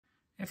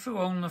If you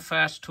own the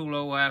Festool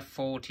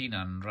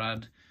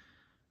OF1400,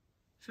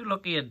 if you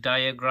look at your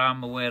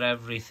diagram of where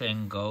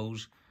everything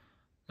goes,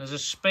 there's a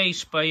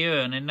space by here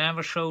and it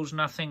never shows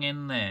nothing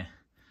in there.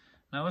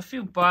 Now if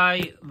you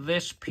buy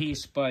this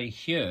piece by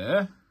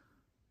here,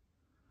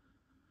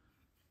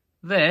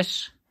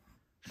 this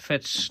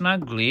fits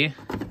snugly.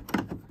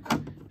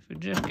 If you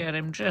just get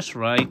him just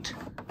right,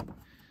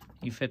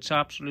 he fits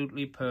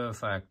absolutely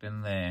perfect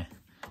in there.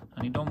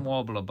 And he don't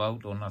wobble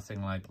about or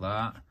nothing like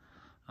that.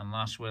 And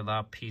that's where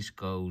that piece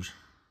goes.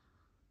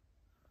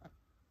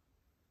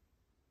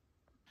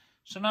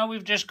 So now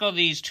we've just got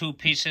these two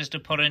pieces to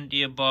put into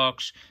your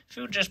box. If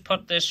you just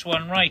put this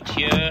one right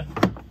here,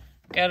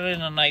 get it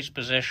in a nice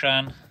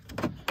position,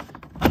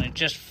 and it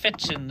just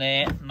fits in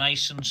there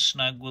nice and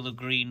snug with the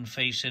green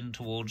facing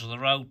towards the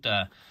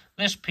router.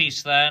 This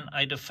piece then,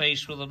 I'd have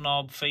faced with the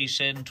knob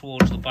facing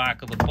towards the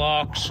back of the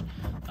box,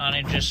 and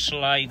it just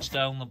slides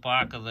down the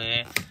back of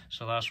there,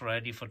 so that's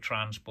ready for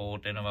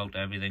transporting without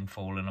everything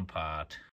falling apart.